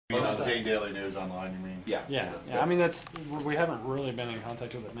Day Daily News online, you mean? Yeah. I mean, we haven't really been in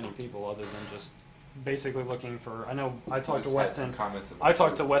contact with that many people other than just basically looking for. I know I talked to Weston. I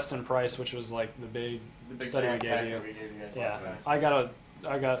talked to Weston Price, which was like the big study we gave you. Yeah, I got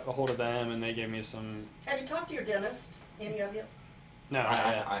a hold of them, and they gave me some. Have you talked to your dentist? Any of you? No, I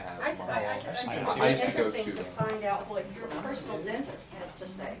have. I think it's I used to go interesting to, to find out what your personal dentist has to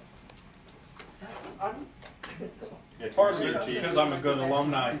say. Pardon me, because I'm a good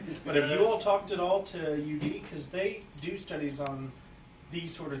alumni, but have you all talked at all to UD? Because they do studies on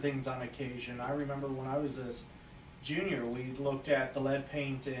these sort of things on occasion. I remember when I was a junior, we looked at the lead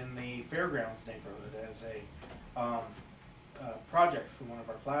paint in the Fairgrounds neighborhood as a project for one of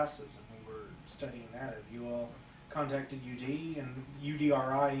our classes, and we were studying that. Have you all contacted UD and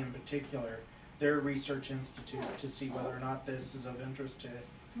UDRI in particular, their research institute, to see whether or not this is of interest to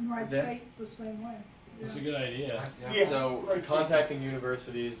Right them? State the same way. It's a good idea. Yeah. So contacting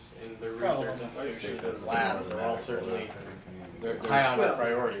universities and their research institutions and labs are all certainly they're high on our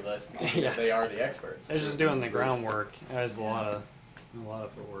priority list because they are the experts. They're just doing the groundwork. There's a lot of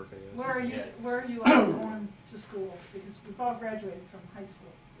footwork, I guess. Where are you all going to school? Because we've all graduated from high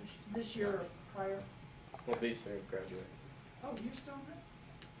school this year or prior. Well, these two graduate. Oh, you're still in this?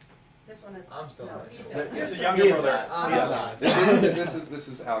 This one. I'm still no, in he's high not. He's a younger brother. This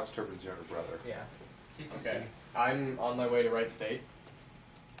is Alex Turpin's younger brother. Yeah. Okay. I'm on my way to Wright State.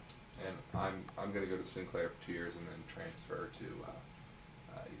 And I'm going to go to Sinclair for 2 years and then transfer to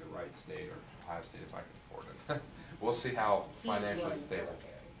either Wright State or Ohio State if I can afford it. We'll see how financially stable.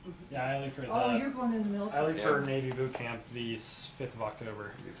 Yeah, I leave for You're going in the military. I leave for Navy boot camp the 5th of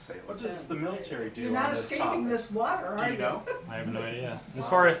October. What does the military do? You're not on this escaping topic? this water, are Do you know? I have no idea. As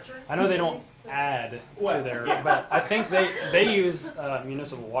far as I know, they don't add to their, but I think they use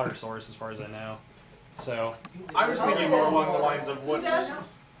municipal water source as far as I know. So I was thinking more along the lines of what's. The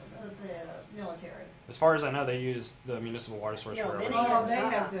military. As far as I know, they use the municipal water source for everything. Oh, they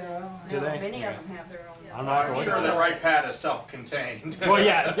have their own. Do they? Many of them have their own. I'm not I'm sure that Wright Pat is self-contained. Well,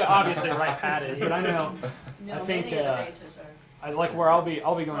 yeah, obviously Wright Pat is, but I know. No, I think many of the bases are. I like where I'll be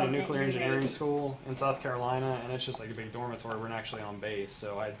going to nuclear engineering school in South Carolina, and it's just like a big dormitory. We're not actually on base,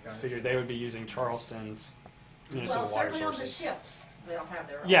 so I figured they would be using Charleston's municipal water certainly on the sources. ships, they'll have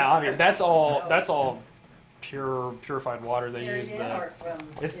their own. Yeah, obviously that's all purified water. They use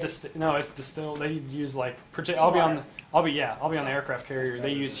it's distilled. They use like I'll be on the aircraft carrier.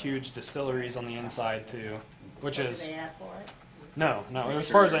 They use huge distilleries on the inside too, which So is do they add fluoride? no. As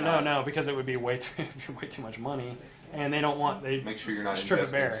far as I know, no, because it would be way too much money, and they don't want Make sure you're not strip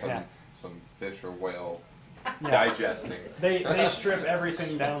it bare. ingesting some fish or whale Yeah. digesting. They strip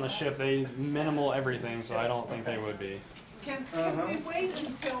everything down on the ship. They minimal everything, so I don't think they would be. Can we wait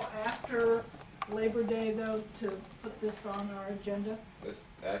until after Labor Day, though, to put this on our agenda?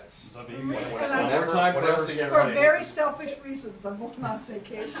 That's Whenever time for us to get For ready. very selfish reasons, I'm going on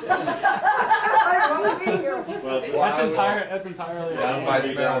vacation. I want to be here. Well, That's entirely. Yeah, I'll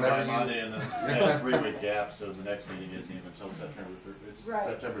be down by whenever you- Monday, and then we have a 3-week gap, so the next meeting isn't even until September. It's Right.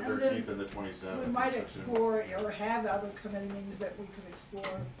 September And 13th then and the 27th. We might explore or have other committee meetings that we could explore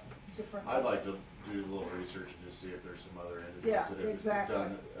different. I'd like to do a little research and just see if there's some other entities Yeah, that have exactly.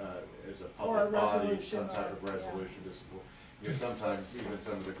 done as a Or a public body, resolution some type of or- yeah. resolution to support. You know, sometimes even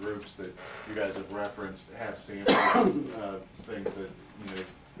some of the groups that you guys have referenced have sample things that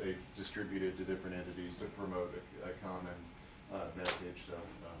they've distributed to different entities to promote a common message. So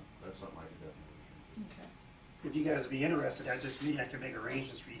that's something I could definitely do. Okay. If you guys would be interested, at this meeting, I can make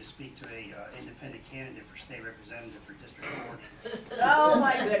arrangements for you to speak to a independent candidate for state representative for District 40. Oh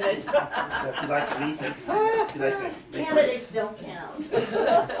my goodness. So if you'd like to meet them, if you'd like to make Candidates don't count.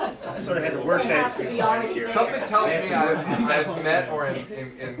 I sort of had to work They that have to through. be already there. Something tells me I've met or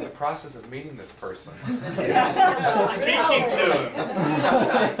in the process of meeting this person. Speaking to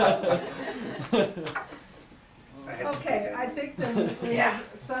him. Okay, I think then we have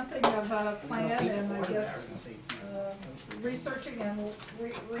something of a plan, and I guess researching and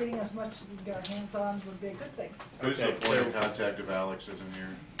reading as much as we can get our hands on would be a good thing. Who's the point of contact if Alex isn't here?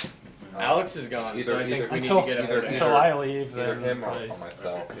 Alex is gone, so I think we need to get him Until I leave, Either then him or probably-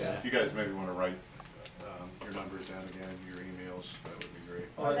 myself. Yeah. If you guys maybe want to write your numbers down again, your emails, that would be great.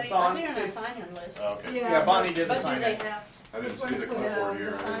 Oh, it's They're on. on our sign-in list. Oh, okay. Yeah, Bonnie did But assign do they it. have? I didn't see the clipboard here.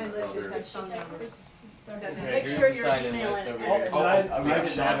 The sign list Oh, there just it has is. phone numbers. Okay, Make here's sure the you're sign-in emailing list over it. here. Oh, I I've got did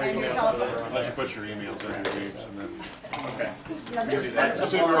shadow not- And your emails cell for phone. the- Let you put your emails on your names, and then Okay. Yeah, do that.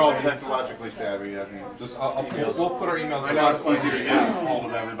 Assume you're all technologically savvy. I mean, Just we'll put our emails. I know it's easy to get a hold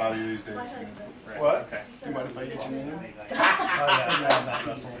of everybody these days. What? Okay. You mind if I get your name?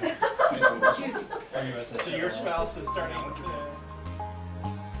 Oh, yeah, So your spouse is starting to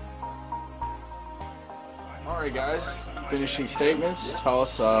right, guys. Finishing statements. Tell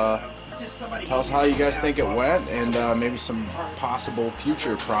us how you guys think it went, and maybe some possible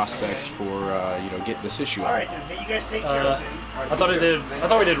future prospects for getting this issue out. All right, then. Hey, you guys take care. I thought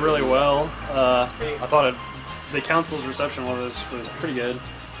we did really well. I thought the council's reception was pretty good.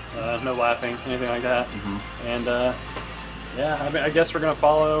 No laughing, anything like that. And yeah, I mean, I guess we're gonna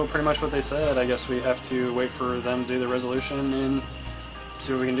follow pretty much what they said. I guess we have to wait for them to do the resolution and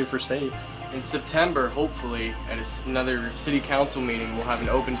see what we can do for state. In September, hopefully, at another city council meeting, we'll have an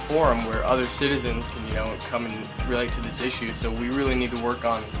open forum where other citizens can, come and relate to this issue. So we really need to work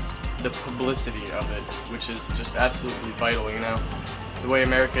on the publicity of it, which is just absolutely vital, The way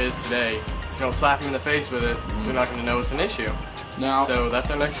America is today, if you don't slap them in the face with it, they're not going to know it's an issue. Now, so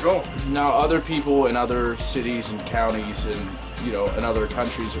that's our next goal. Now, other people in other cities and counties and, in other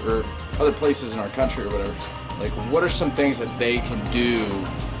countries or other places in our country or whatever, like, what are some things that they can do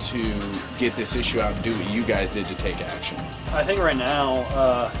to get this issue out and do what you guys did to take action? I think right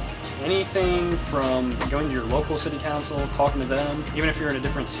now, anything from going to your local city council, talking to them, even if you're in a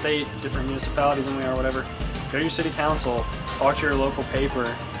different state, different municipality than we are, whatever, go to your city council, talk to your local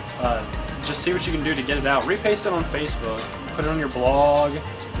paper, just see what you can do to get it out. Repaste it on Facebook, put it on your blog,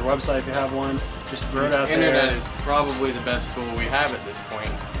 your website if you have one, just throw it out there. Internet is probably the best tool we have at this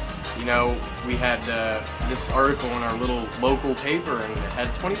point. We had this article in our little local paper, and it had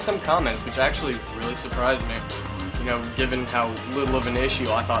 20-some comments, which actually really surprised me. Given how little of an issue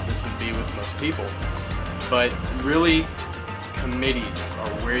I thought this would be with most people. But really, committees are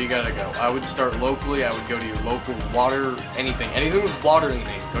where you gotta go. I would start locally. I would go to your local water, anything with water in the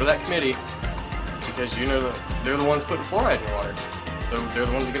name. Go to that committee, because they're the ones putting fluoride in your water. So they're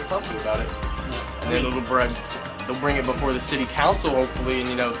the ones that get to talk to you about it. And then they'll bring it before the city council, hopefully, and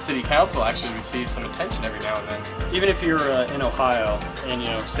the city council actually receives some attention every now and then. Even if you're in Ohio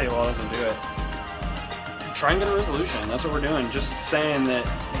and state law doesn't do it, try and get a resolution. That's what we're doing. Just saying that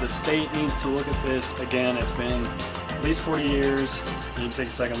the state needs to look at this again. It's been at least 40 years. You need to take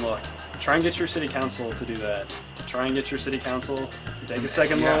a second look. Try and get your city council to do that. Try and get your city council to take a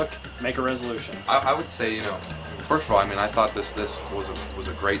second look, make a resolution. I would say, first of all, I thought this was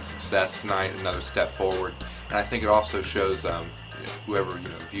a great success tonight, another step forward, and I think it also shows whoever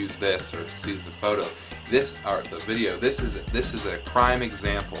views this or sees the photo, the video. This is a prime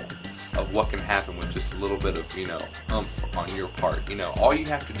example of what can happen with just a little bit of oomph on your part. All you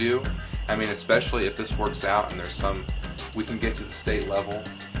have to do, especially if this works out and there's we can get to the state level.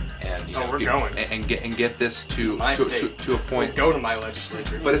 And get this to a point. We'll go to my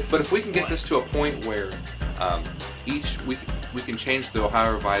legislature. But if we can get this to a point where we can change the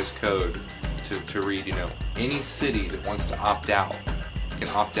Ohio Revised Code to read any city that wants to opt out can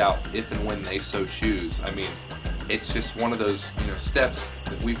opt out if and when they so choose. It's just one of those steps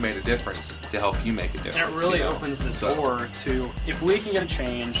that we've made a difference to help you make a difference. And it really opens the door to, if we can get it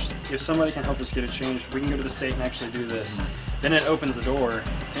changed, if somebody can help us get it changed, if we can go to the state and actually do this, then it opens the door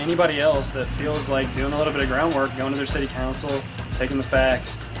to anybody else that feels like doing a little bit of groundwork, going to their city council, taking the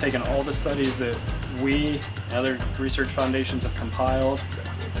facts, taking all the studies that we and other research foundations have compiled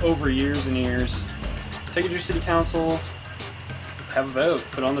over years and years, take it to your city council, have a vote,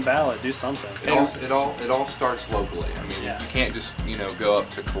 put it on the ballot, do something. It all starts locally. You can't just go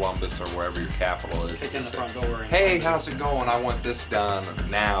up to Columbus or wherever your capital is. Kick in the front door. Hey, how's it going? I want this done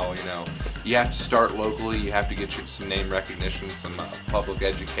now. You have to start locally. You have to get some name recognition, some public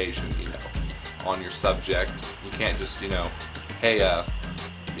education, on your subject. You can't just hey,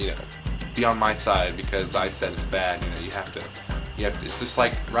 be on my side because I said it's bad. You have to. It's just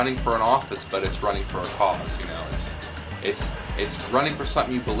like running for an office, but it's running for a cause. It's running for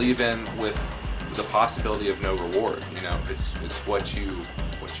something you believe in with the possibility of no reward. It's what you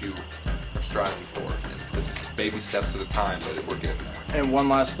are striving for. And this is baby steps at a time, but we're getting there. And one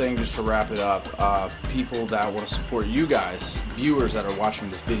last thing, just to wrap it up, people that want to support you guys, viewers that are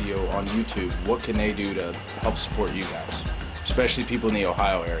watching this video on YouTube, what can they do to help support you guys, especially people in the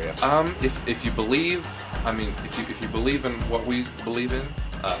Ohio area? If you believe, if you believe in what we believe in.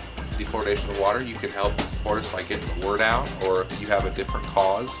 Defluoridation of water, you can help support us by getting the word out, or if you have a different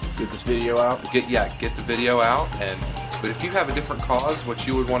cause, get this video out. Get the video out. But if you have a different cause, what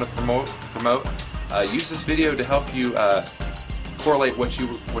you would want to promote, use this video to help you correlate what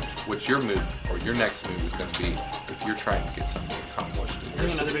your move or your next move is going to be if you're trying to get something accomplished. I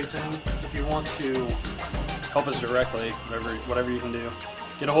think another big thing, if you want to help us directly, whatever you can do,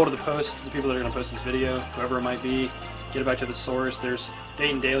 get a hold of the people that are going to post this video, whoever it might be. Get it back to the source. There's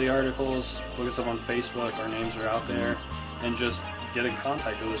Dayton Daily articles. Look us up on Facebook. Our names are out there. And just get in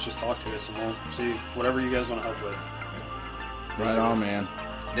contact with us. Just talk to us, and we'll see whatever you guys want to help with. Right on, man.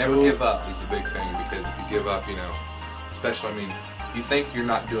 Never Cool. give up is a big thing, because if you give up, especially, you think you're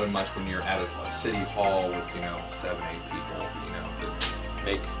not doing much when you're at a city hall with, 7, 8 people, that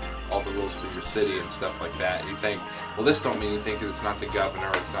make all the rules for your city and stuff like that. You think, well, this don't mean anything because it's not the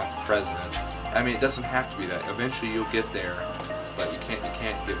governor, it's not the president. It doesn't have to be that. Eventually you'll get there, but you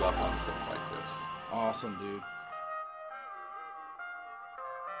can't give up on stuff like this. Awesome, dude.